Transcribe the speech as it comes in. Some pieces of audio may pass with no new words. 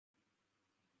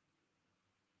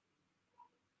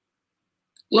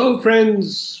Hello,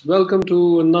 friends. Welcome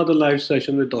to another live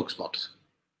session with DogSpot.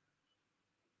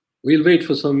 We'll wait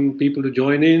for some people to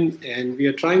join in, and we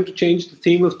are trying to change the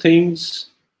theme of things.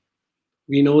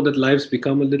 We know that life's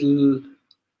become a little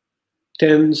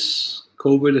tense.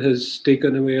 COVID has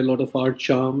taken away a lot of our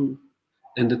charm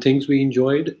and the things we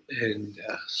enjoyed. And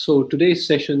so today's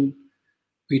session,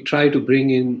 we try to bring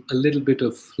in a little bit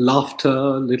of laughter,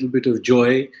 a little bit of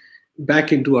joy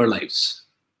back into our lives.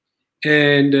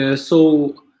 And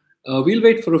we'll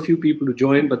wait for a few people to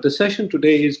join, but the session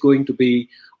today is going to be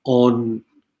on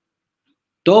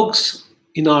dogs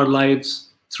in our lives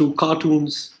through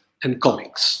cartoons and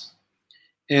comics.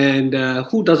 And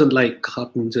who doesn't like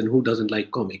cartoons and who doesn't like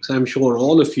comics? I'm sure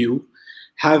all of you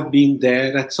have been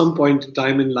there at some point in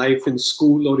time in life, in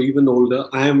school or even older.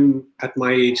 I am at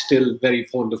my age still very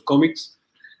fond of comics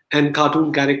and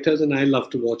cartoon characters, and I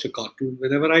love to watch a cartoon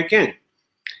whenever I can.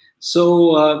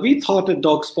 So we thought at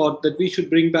DogSpot that we should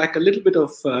bring back a little bit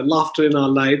of laughter in our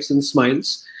lives and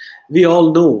smiles. We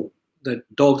all know that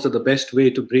dogs are the best way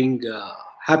to bring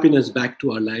happiness back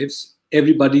to our lives.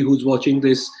 Everybody who's watching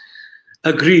this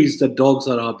agrees that dogs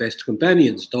are our best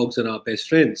companions, dogs are our best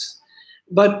friends.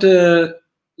 But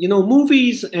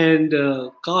movies and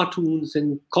cartoons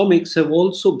and comics have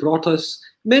also brought us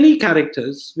many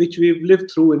characters which we've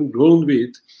lived through and grown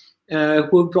with,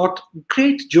 who have brought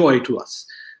great joy to us.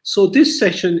 So this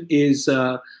session is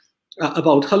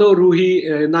about, hello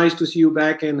Ruhi, nice to see you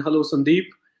back, and hello Sandeep.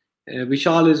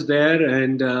 Vishal is there,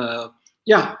 and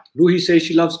Ruhi says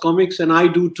she loves comics, and I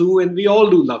do too, and we all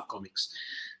do love comics.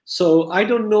 So I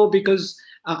don't know, because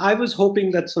I was hoping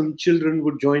that some children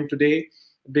would join today,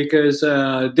 because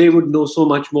they would know so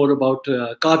much more about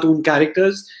cartoon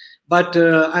characters. But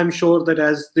I'm sure that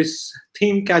as this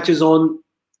theme catches on,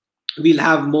 we'll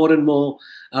have more and more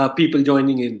people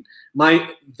joining in. My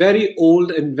very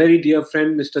old and very dear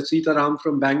friend, Mr. Sitaram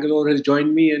from Bangalore, has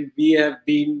joined me, and we have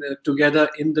been together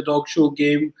in the dog show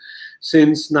game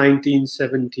since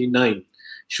 1979,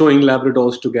 showing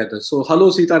Labradors together. So hello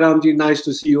Sitaramji, nice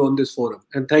to see you on this forum,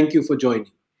 and thank you for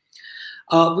joining.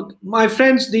 My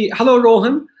friends, hello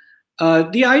Rohan.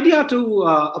 The idea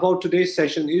about today's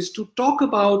session is to talk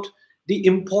about the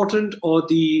important or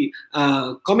the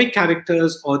comic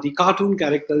characters or the cartoon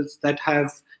characters that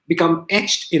have become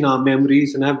etched in our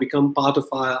memories and have become part of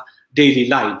our daily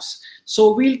lives.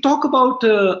 So we'll talk about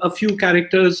a few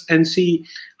characters and see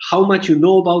how much you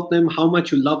know about them, how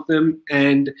much you love them,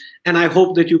 and I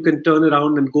hope that you can turn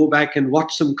around and go back and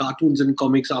watch some cartoons and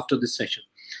comics after this session.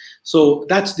 So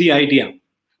that's the idea.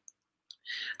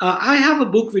 I have a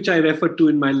book which I referred to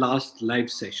in my last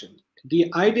live session. The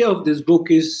idea of this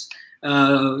book is,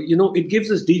 it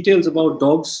gives us details about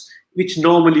dogs which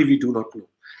normally we do not know.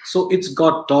 So it's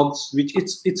got dogs, which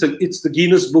it's the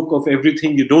Guinness Book of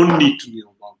everything you don't need to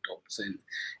know about dogs. And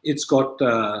it's got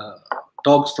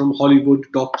dogs from Hollywood,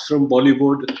 dogs from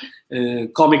Bollywood,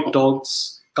 comic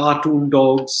dogs, cartoon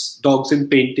dogs, dogs in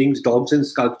paintings, dogs in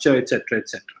sculpture, etc.,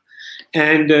 etc.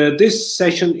 And this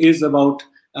session is about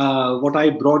what I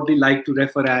broadly like to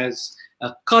refer as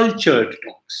cultured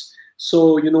dogs.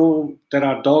 So, there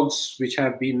are dogs which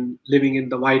have been living in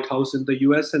the White House in the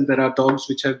US, and there are dogs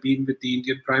which have been with the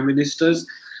Indian prime ministers,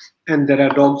 and there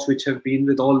are dogs which have been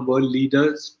with all world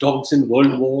leaders, dogs in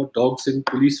World War, dogs in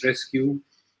police rescue,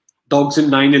 dogs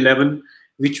in 9/11,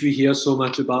 which we hear so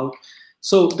much about.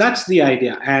 So that's the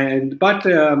idea. But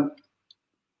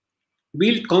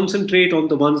we'll concentrate on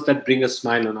the ones that bring a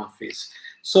smile on our face.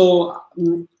 So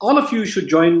all of you should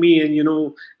join me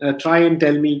and try and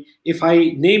tell me if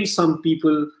I name some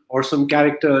people or some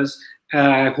characters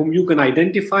whom you can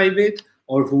identify with,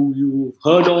 or who you've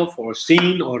heard of or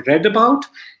seen or read about,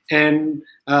 and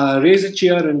raise a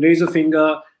cheer and raise a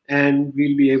finger, and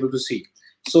we'll be able to see.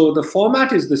 So the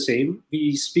format is the same.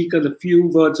 We speak a few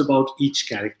words about each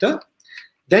character.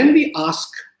 Then we ask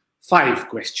 5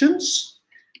 questions.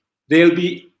 There'll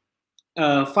be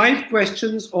 5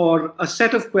 questions or a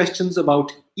set of questions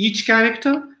about each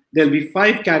character. There'll be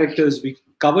 5 characters we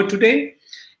cover today,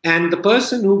 and the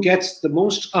person who gets the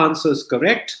most answers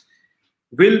correct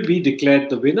will be declared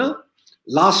the winner.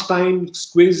 Last time's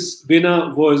quiz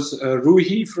winner was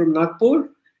Ruhi from Nagpur,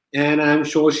 and I'm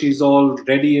sure she's all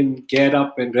ready and geared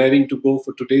up and ready to go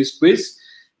for today's quiz.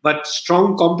 But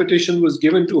strong competition was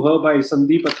given to her by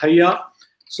Sandeep Athaya,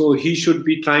 so he should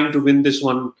be trying to win this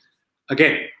one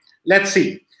again. Let's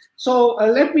see. So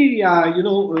let me,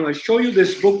 show you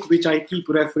this book which I keep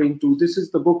referring to. This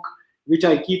is the book which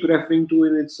I keep referring to,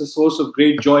 and it's a source of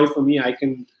great joy for me. I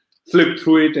can flip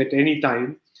through it at any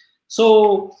time.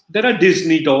 So there are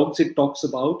Disney dogs it talks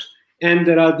about, and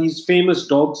there are these famous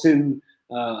dogs in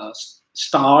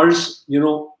stars,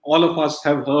 all of us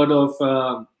have heard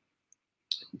of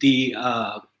the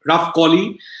Rough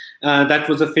Collie. That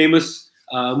was a famous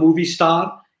movie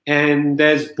star. And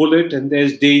there's Bullet, and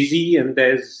there's Daisy, and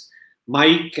there's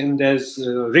Mike, and there's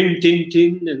Rin Tin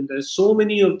Tin, and there's so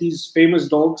many of these famous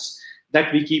dogs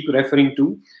that we keep referring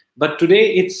to. But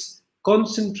today it's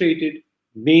concentrated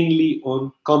mainly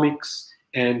on comics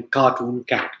and cartoon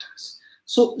characters.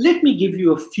 So let me give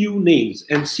you a few names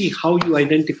and see how you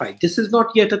identify. This is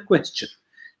not yet a question.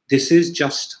 This is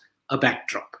just a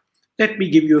backdrop. Let me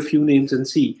give you a few names and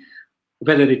see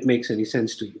whether it makes any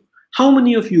sense to you. How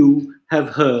many of you have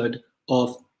heard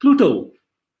of Pluto?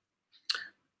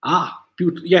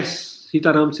 Pluto. Yes,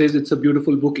 Sitaram says it's a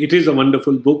beautiful book. It is a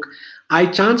wonderful book. I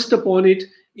chanced upon it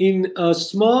in a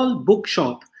small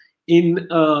bookshop in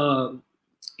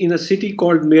a city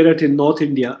called Meerut in North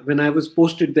India when I was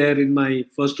posted there in my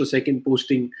first or second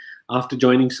posting after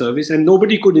joining service. And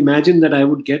nobody could imagine that I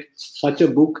would get such a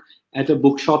book at a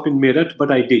bookshop in Meerut,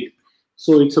 but I did.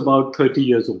 So it's about 30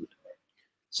 years old.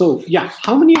 So yeah,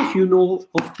 how many of you know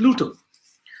of Pluto?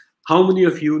 How many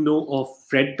of you know of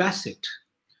Fred Bassett?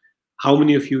 How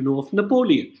many of you know of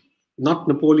Napoleon? Not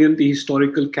Napoleon, the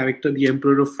historical character, the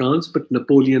Emperor of France, but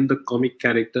Napoleon, the comic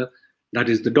character, that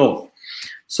is the dog.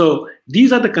 So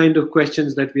these are the kind of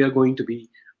questions that we are going to be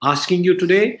asking you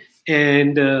today.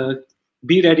 And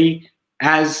be ready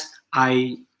as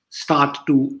I start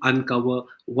to uncover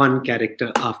one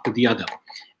character after the other.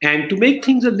 And to make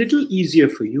things a little easier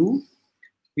for you,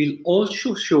 we'll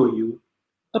also show you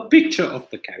a picture of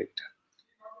the character.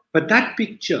 But that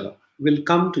picture will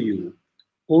come to you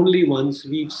only once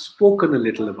we've spoken a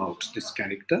little about this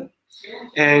character.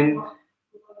 And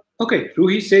okay,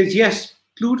 Ruhi says, yes,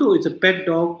 Pluto is a pet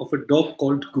dog of a dog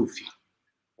called Goofy.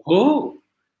 Oh,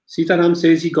 Sitaram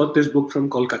says he got this book from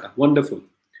Kolkata. Wonderful.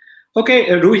 Okay,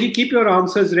 Ruhi, keep your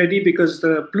answers ready because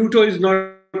Pluto is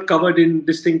not covered in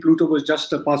this thing. Pluto was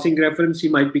just a passing reference. He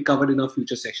might be covered in our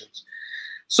future sessions.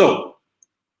 So,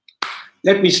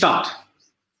 let me start.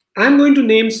 I'm going to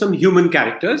name some human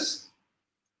characters.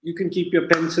 You can keep your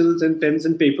pencils and pens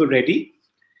and paper ready.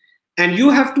 And you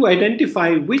have to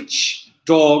identify which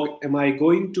dog am I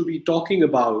going to be talking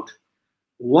about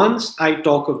once I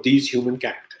talk of these human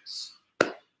characters.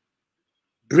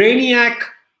 Brainiac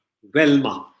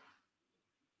Velma.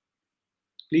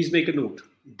 Please make a note.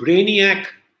 Brainiac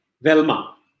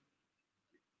Velma.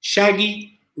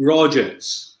 Shaggy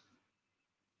Rogers.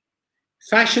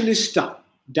 Fashionista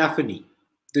Daphne.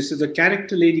 This is a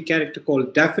lady character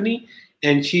called Daphne,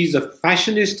 and she's a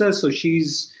fashionista, so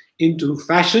she's into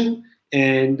fashion.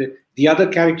 And the other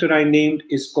character I named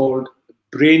is called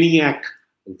Brainiac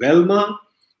Velma,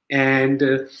 and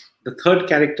the third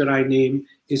character I named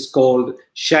is called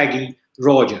Shaggy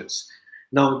Rogers.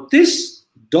 Now, this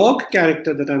dog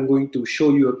character that I'm going to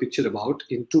show you a picture about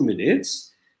in 2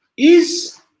 minutes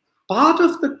is part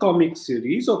of the comic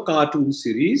series or cartoon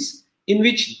series in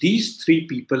which these three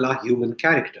people are human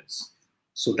characters.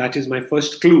 So that is my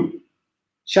first clue.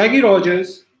 Shaggy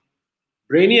Rogers,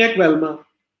 Brainiac Velma,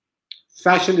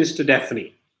 Fashionista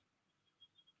Daphne.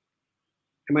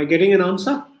 Am I getting an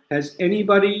answer? Has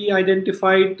anybody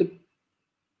identified the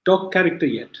dog character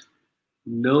yet?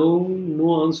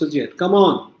 No answers yet. Come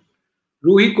on.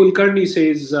 Ruhi Kulkarni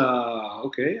says,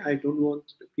 okay, I don't want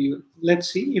to. Let's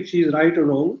see if she's right or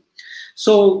wrong.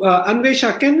 So,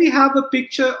 Anvesha, can we have a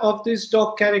picture of this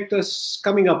dog character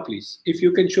coming up, please? If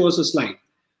you can show us a slide.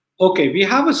 Okay, we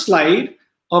have a slide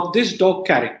of this dog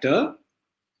character.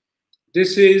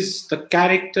 This is the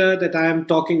character that I am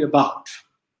talking about.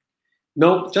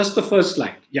 No, just the first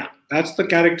slide. Yeah, that's the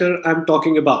character I'm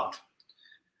talking about.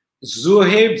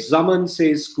 Zuhaib Zaman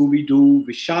says Scooby-Doo.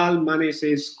 Vishal Mane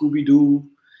says Scooby-Doo.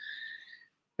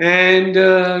 And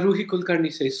Ruhi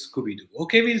Kulkarni says Scooby-Doo.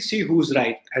 Okay, we'll see who's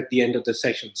right at the end of the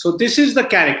session. So this is the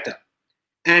character.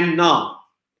 And now,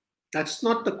 that's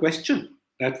not the question.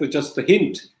 That was just the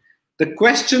hint. The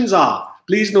questions are,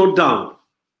 please note down,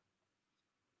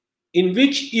 in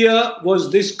which year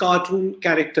was this cartoon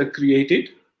character created?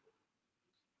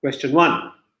 Question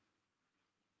 1.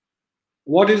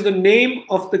 What is the name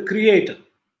of the creator?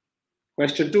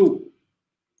 Question 2.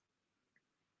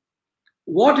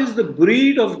 What is the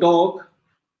breed of dog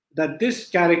that this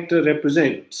character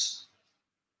represents?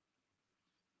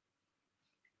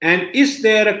 And is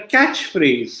there a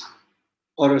catchphrase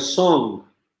or a song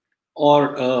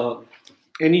or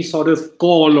any sort of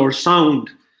call or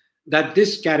sound that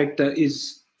this character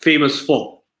is famous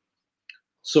for?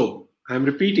 So, I'm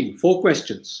repeating 4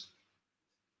 questions.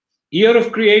 Year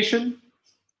of creation,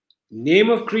 name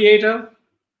of creator,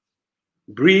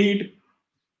 breed,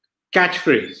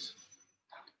 catchphrase.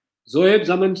 Zoeb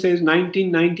Zaman says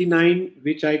 1999,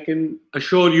 which I can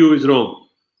assure you is wrong.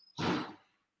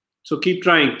 So keep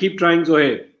trying,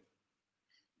 Zoeb.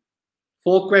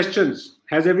 4 questions.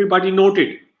 Has everybody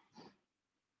noted?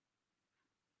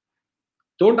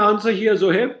 Don't answer here,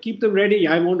 Zoeb. Keep them ready.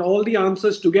 I want all the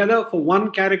answers together for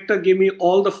one character. Give me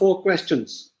all the 4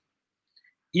 questions.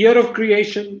 Year of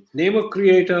creation, name of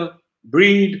creator,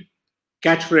 breed,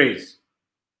 catchphrase.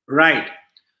 Right.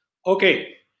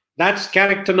 Okay. That's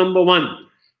character number 1.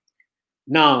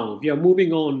 Now we are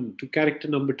moving on to character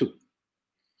number 2.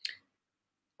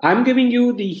 I'm giving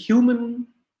you the human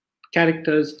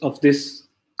characters of this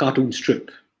cartoon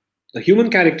strip. The human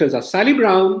characters are Sally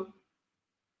Brown,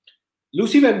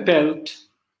 Lucy Van Pelt,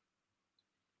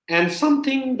 and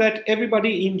something that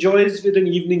everybody enjoys with an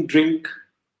evening drink.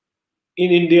 In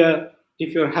India,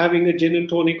 if you're having a gin and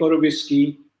tonic or a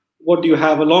whiskey, what do you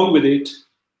have along with it?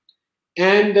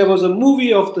 And there was a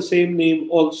movie of the same name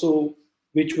also,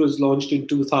 which was launched in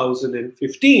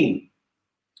 2015.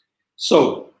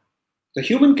 So, the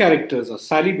human characters are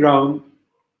Sally Brown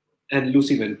and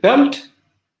Lucy Van Pelt.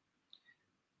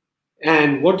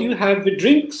 And what do you have with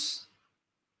drinks?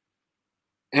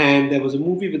 And there was a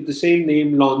movie with the same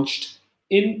name launched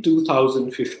in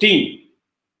 2015.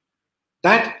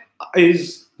 That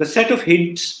is the set of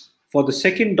hints for the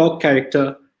second dog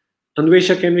character.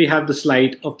 Anvesha, can we have the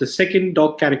slide of the second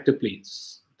dog character,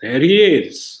 please? There he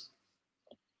is.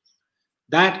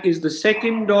 That is the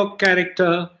second dog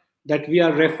character that we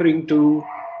are referring to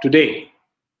today.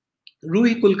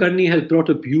 Ruhi Kulkarni has brought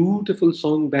a beautiful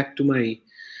song back to my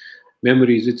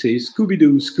memories. It says,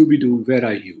 Scooby-Doo, Scooby-Doo, where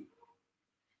are you?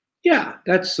 Yeah,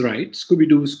 that's right.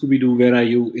 Scooby-Doo, Scooby-Doo, where are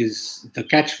you is the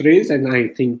catchphrase, and I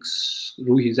think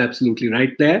Ruhi is absolutely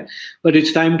right there. But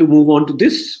it's time to move on to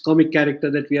this comic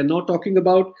character that we are now talking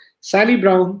about, Sally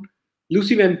Brown,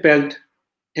 Lucy Van Pelt,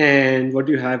 and what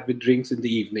do you have with drinks in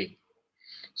the evening?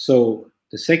 So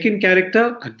the second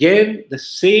character, again, the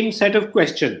same set of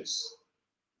questions.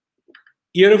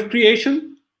 Year of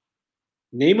creation,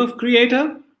 name of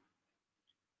creator,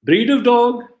 breed of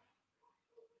dog,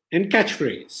 and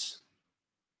catchphrase.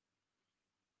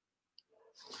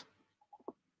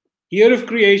 Year of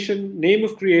creation, name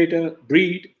of creator,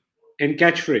 breed, and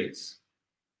catchphrase.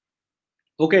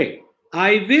 Okay,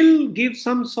 I will give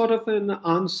some sort of an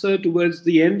answer towards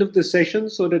the end of the session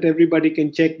so that everybody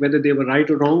can check whether they were right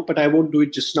or wrong, but I won't do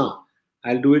it just now.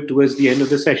 I'll do it towards the end of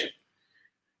the session.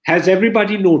 Has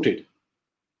everybody noted?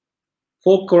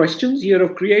 4 questions: year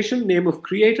of creation, name of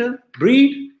creator,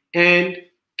 breed, and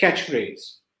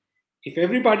catchphrase. If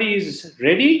everybody is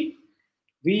ready,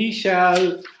 we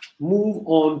shall move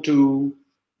on to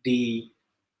the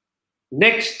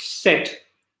next set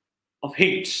of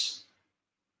hints.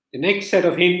 The next set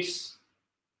of hints,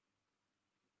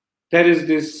 there is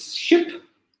this ship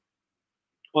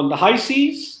on the high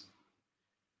seas.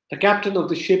 The captain of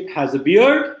the ship has a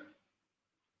beard.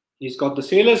 He's got the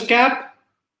sailor's cap,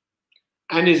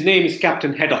 and his name is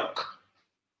Captain Haddock.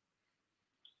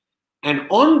 And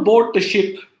on board the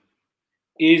ship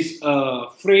is a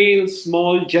frail,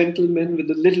 small gentleman with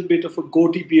a little bit of a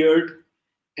goatee beard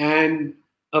and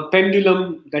a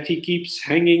pendulum that he keeps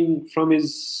hanging from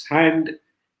his hand,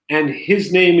 and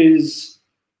his name is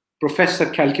Professor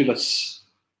Calculus.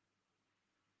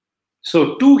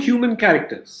 So 2 human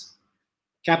characters,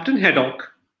 Captain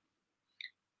Haddock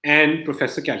and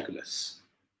Professor Calculus.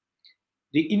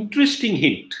 The interesting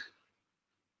hint,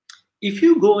 if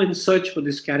you go and search for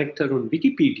this character on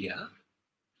Wikipedia,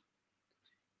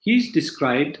 he's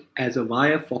described as a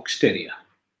wire fox terrier.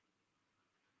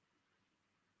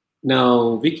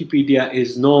 Now, Wikipedia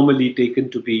is normally taken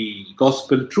to be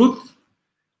gospel truth,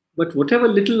 but whatever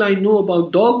little I know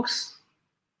about dogs,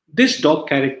 this dog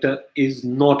character is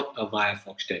not a wire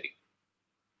fox terrier.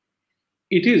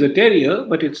 It is a terrier,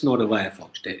 but it's not a wire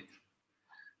fox terrier.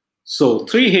 So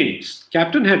 3 hints: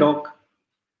 Captain Haddock,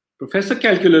 Professor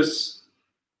Calculus,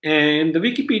 and the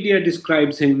Wikipedia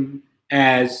describes him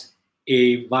as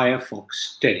a wire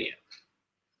fox terrier.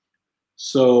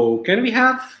 So can we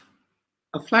have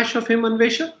a flash of him,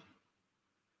 Anvesha?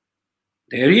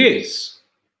 There he is.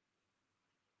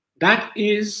 That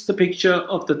is the picture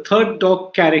of the third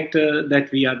dog character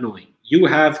that we are knowing. You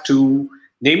have to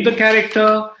name the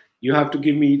character, you have to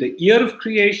give me the year of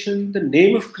creation, the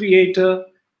name of creator,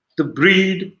 the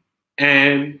breed,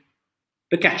 and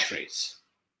the catchphrase.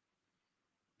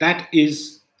 That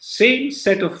is same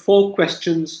set of 4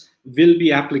 questions will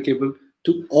be applicable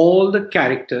to all the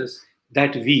characters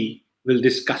that we will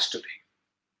discuss today.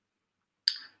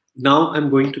 Now I'm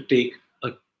going to take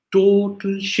a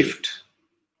total shift.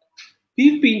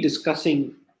 We've been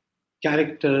discussing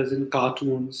characters in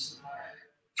cartoons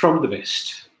from the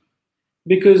West.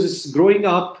 Because growing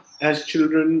up as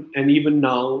children and even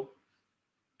now,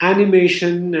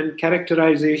 animation and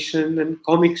characterization and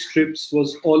comic strips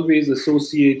was always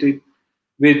associated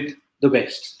with the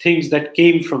West, things that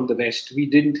came from the West. We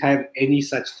didn't have any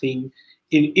such thing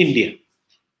in India.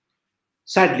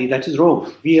 Sadly, that is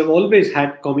wrong. We have always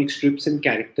had comic strips and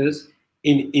characters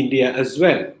in India as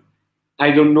well.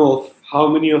 I don't know of how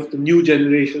many of the new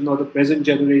generation or the present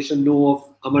generation know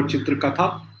of Amar Chitra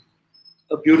Katha,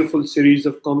 a beautiful series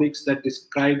of comics that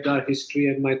described our history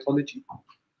and mythology,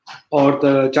 or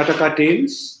the Jataka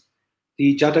tales.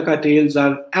 The Jataka tales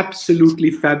are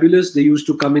absolutely fabulous. They used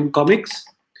to come in comics,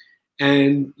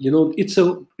 and it's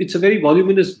a very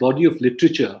voluminous body of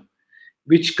literature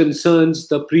which concerns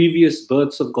the previous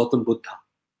births of Gautam Buddha,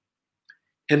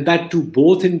 and that too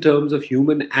both in terms of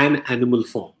human and animal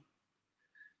form.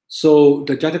 So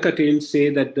the Jataka tales say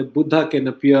that the Buddha can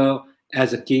appear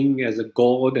as a king, as a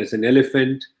god, as an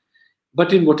elephant,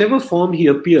 but in whatever form he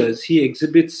appears, he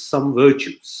exhibits some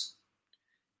virtues.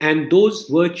 And those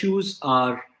virtues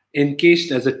are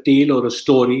encased as a tale or a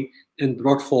story and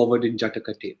brought forward in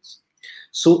Jataka tales.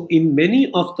 So in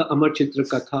many of the Amar Chitra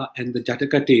Katha and the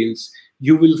Jataka tales,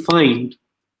 you will find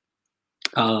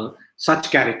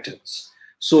such characters.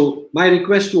 So my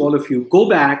request to all of you, go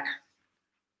back,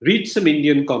 read some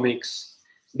Indian comics,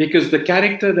 because the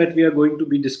character that we are going to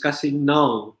be discussing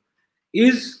now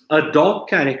is a dog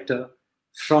character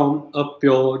from a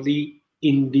purely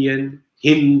Indian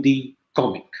Hindi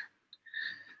comic.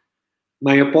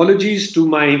 My apologies to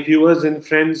my viewers and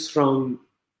friends from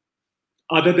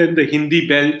other than the Hindi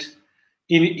belt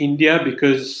in India,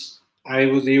 because I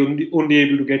was only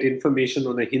able to get information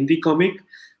on a Hindi comic,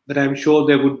 but I'm sure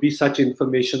there would be such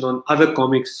information on other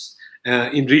comics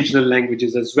in regional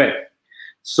languages as well.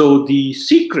 So the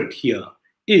secret here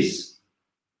is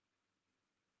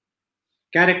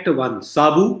character 1,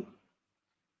 Sabu,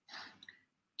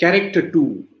 character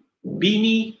 2,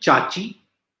 Beanie Chachi,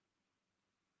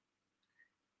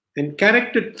 and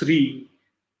character 3,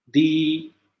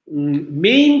 the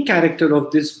main character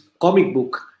of this comic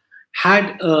book,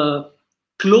 had a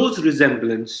close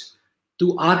resemblance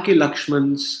to R.K.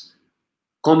 Lakshman's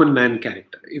common man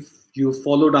character. If you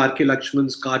followed R.K.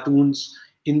 Lakshman's cartoons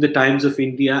in the Times of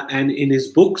India and in his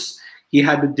books, he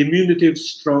had a diminutive,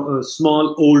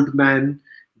 small old man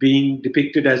being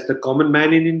depicted as the common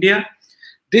man in India.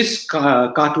 This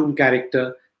cartoon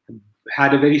character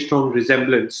had a very strong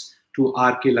resemblance to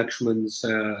R.K. Lakshman's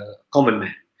common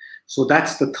man. So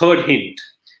that's the third hint.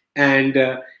 And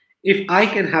if I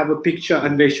can have a picture,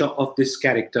 Anvesha, of this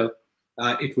character,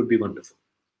 it would be wonderful.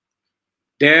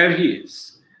 There he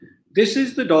is. This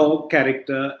is the dog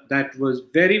character that was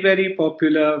very, very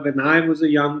popular when I was a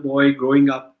young boy growing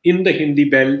up in the Hindi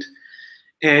belt.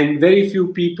 And very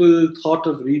few people thought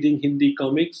of reading Hindi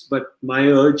comics, but my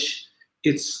urge,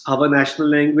 it's our national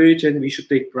language and we should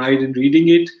take pride in reading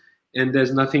it. And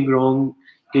there's nothing wrong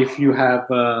if you have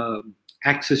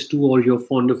access to or you're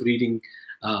fond of reading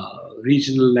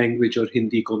regional language or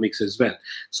Hindi comics as well.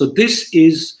 So this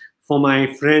is for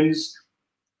my friends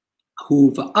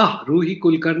who, Ruhi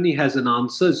Kulkarni has an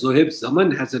answer, Zohib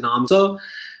Zaman has an answer,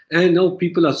 and now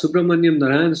people are Subramaniam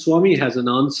Narayan Swami has an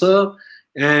answer,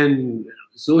 and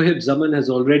Zohib Zaman has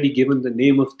already given the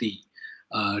name of the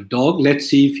dog. Let's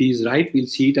see if he's right. We'll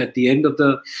see it at the end of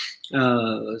the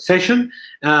session.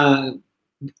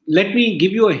 Let me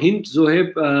give you a hint,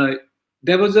 Zohib.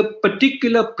 There was a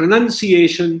particular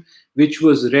pronunciation which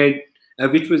was read,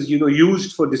 which was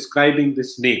used for describing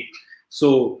this name.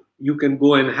 So you can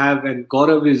go and have, and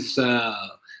Gaurav is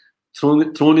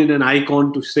thrown in an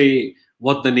icon to say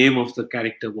what the name of the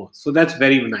character was. So that's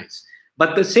very nice.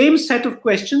 But the same set of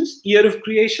questions: year of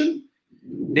creation,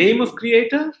 name of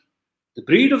creator, the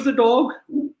breed of the dog,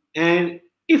 and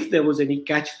if there was any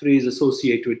catchphrase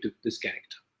associated with this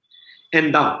character.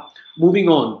 And now, moving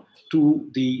on to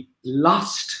the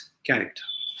last character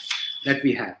that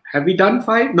we have. Have we done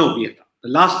 5? No, we have done. The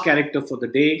last character for the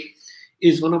day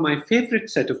is one of my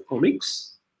favorite set of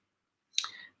comics.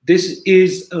 This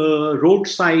is a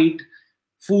roadside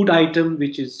food item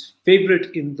which is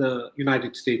favorite in the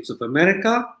United States of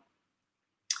America.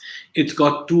 It's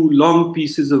got 2 long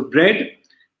pieces of bread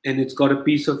and it's got a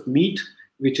piece of meat,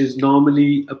 which is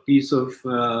normally a piece of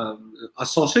a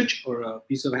sausage or a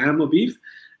piece of ham or beef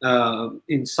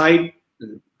inside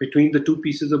between the 2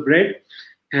 pieces of bread.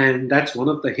 And that's one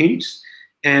of the hints.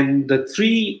 And the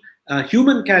 3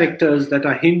 human characters that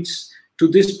are hints to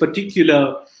this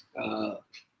particular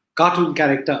cartoon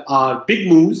character are Big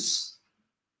Moose,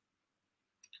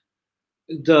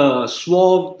 the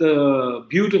suave, the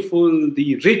beautiful,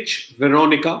 the rich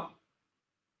Veronica,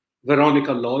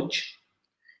 Veronica Lodge,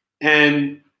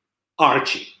 and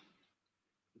Archie.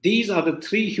 These are the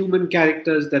three human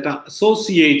characters that are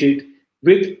associated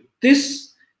with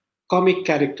this comic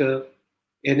character,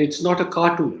 and it's not a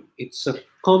cartoon, it's a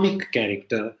comic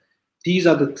character. These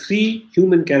are the three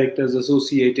human characters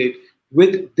associated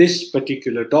with this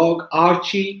particular dog: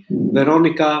 Archie,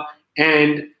 Veronica,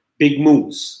 and Big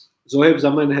Moose. Zohaib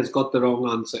Zaman has got the wrong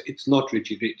answer. It's not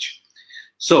Richie Rich.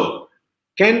 So,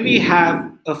 can we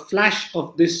have a flash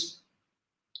of this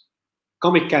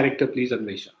comic character, please,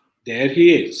 Anvesha? There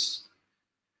he is.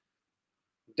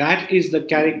 That is the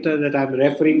character that I'm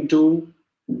referring to.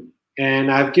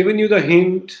 And I've given you the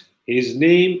hint. His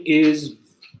name is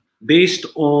based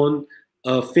on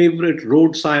a favorite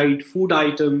roadside food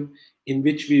item in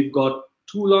which we've got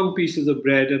two long pieces of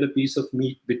bread and a piece of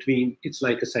meat between. It's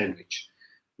like a sandwich.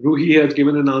 Ruhi has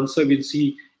given an answer. We'll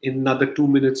see in another 2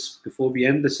 minutes before we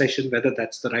end the session whether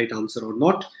that's the right answer or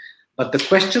not. But the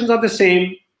questions are the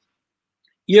same.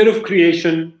 Year of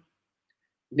creation,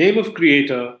 name of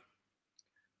creator,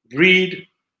 breed,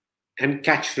 and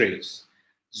catchphrase.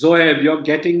 Zoeb, you're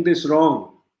getting this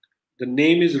wrong. The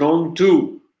name is wrong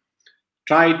too.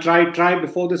 Try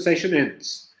before the session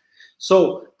ends.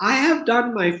 So I have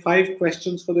done my 5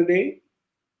 questions for the day,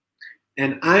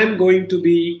 and I'm going to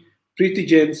be, Preeti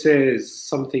Jain says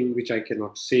something which I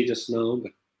cannot say just now,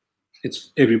 but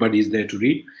everybody is there to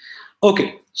read.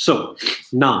 Okay, so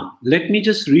now let me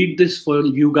just read this for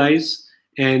you guys,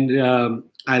 and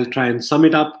I'll try and sum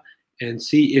it up and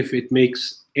see if it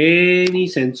makes any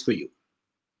sense for you.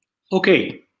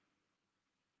 Okay,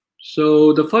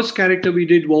 so the first character we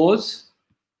did was,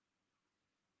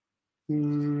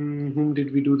 whom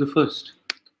did we do the first?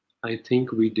 I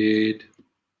think we did,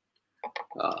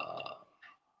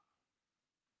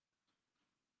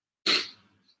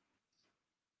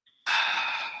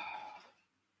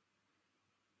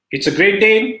 it's a Great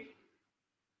Dane,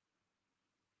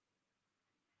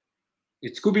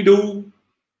 it's Scooby-Doo.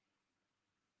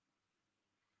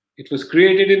 It was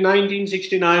created in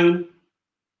 1969.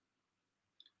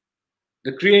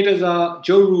 The creators are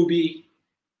Joe Ruby,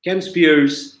 Ken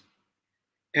Spears,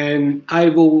 and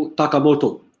Ivo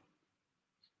Takamoto.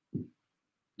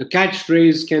 The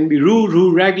catchphrase can be "Roo,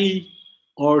 Roo, Raggy,"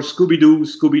 or "Scooby-Doo,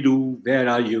 Scooby-Doo, where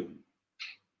are you?"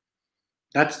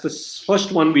 That's the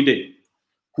first one we did.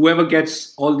 Whoever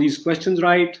gets all these questions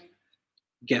right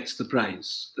gets the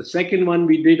prize. The second one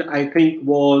we did, I think,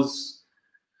 was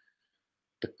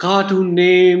the cartoon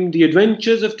name. The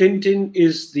Adventures of Tintin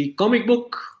is the comic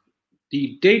book.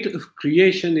 The date of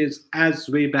creation is as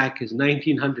way back as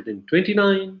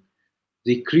 1929.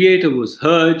 The creator was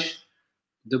Herge.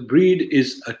 The breed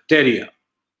is a terrier.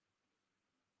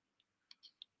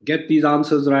 Get these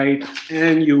answers right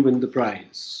and you win the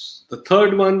prize. The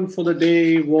third one for the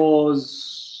day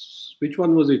was, which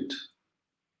one was it?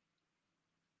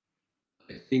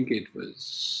 I think it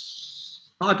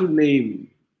was cartoon name,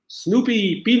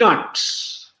 Snoopy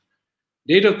Peanuts.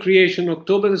 Date of creation,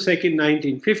 October the 2nd,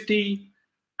 1950.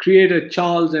 Creator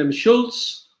Charles M.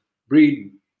 Schulz.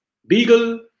 Breed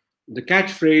Beagle. The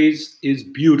catchphrase is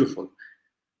beautiful.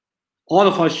 All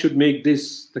of us should make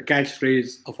this the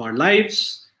catchphrase of our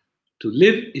lives. To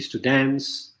live is to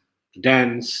dance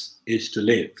is to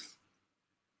live.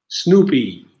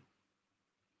 Snoopy.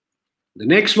 The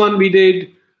next one we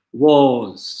did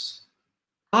was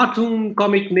cartoon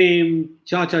comic name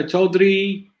Chacha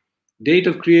Chaudhary. Date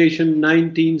of creation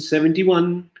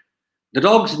 1971. The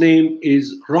dog's name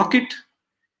is Rocket,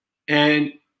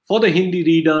 and for the Hindi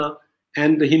reader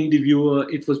and the Hindi viewer,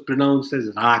 it was pronounced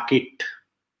as Racket.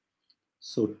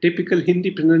 So typical Hindi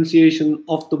pronunciation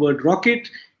of the word rocket,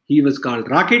 he was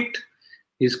called Racket.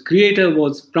 His creator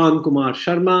was Pran Kumar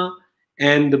Sharma,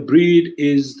 and the breed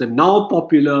is the now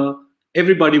popular,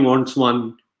 everybody wants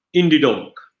one, Indie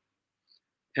dog.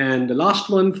 And the last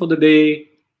one for the day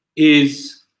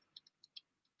is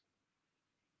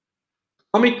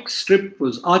comic strip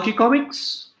was Archie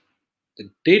Comics. The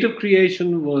date of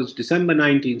creation was December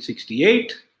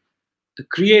 1968. The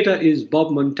creator is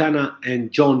Bob Montana and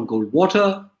John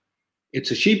Goldwater.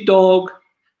 It's a sheepdog,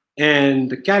 and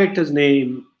the character's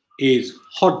name is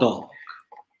Hot Dog.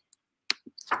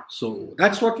 So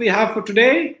that's what we have for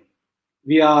today.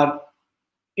 We are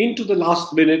into the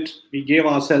last minute. We gave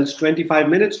ourselves 25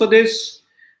 minutes for this.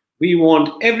 We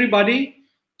want everybody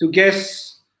to guess.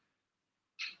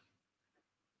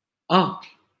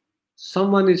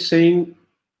 Someone is saying,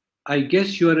 I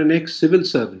guess you are an ex-civil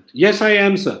servant. Yes, I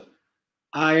am, sir.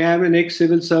 I am an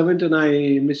ex-civil servant, and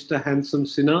Mr. Handsome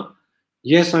Sinha.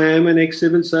 Yes, I am an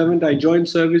ex-civil servant. I joined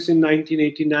service in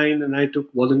 1989, and I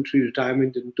took voluntary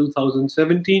retirement in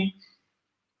 2017.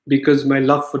 because my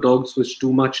love for dogs was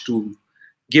too much to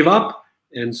give up.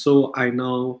 And so I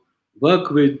now work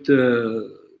with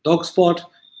DogSpot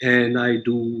and I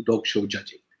do dog show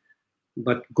judging.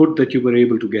 But good that you were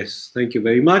able to guess. Thank you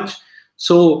very much.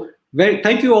 So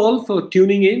thank you all for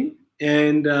tuning in.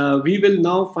 And we will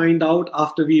now find out,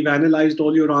 after we've analyzed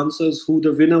all your answers, who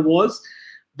the winner was.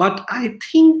 But I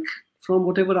think from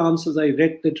whatever answers I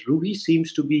read, that Ruby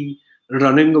seems to be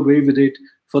running away with it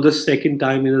for the second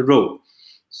time in a row.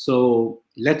 So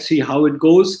let's see how it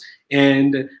goes.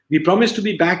 And we promise to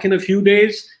be back in a few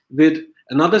days with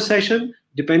another session,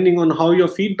 depending on how your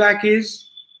feedback is.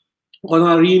 On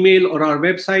our email or our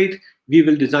website, we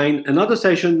will design another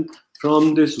session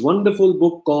from this wonderful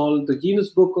book called The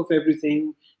Guinness Book of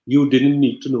Everything You Didn't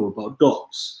Need to Know About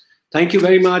Dogs. Thank you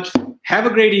very much. Have a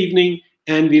great evening,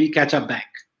 and we'll catch up back.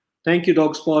 Thank you,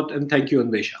 DogSpot, and thank you,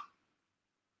 Anvesha.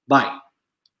 Bye.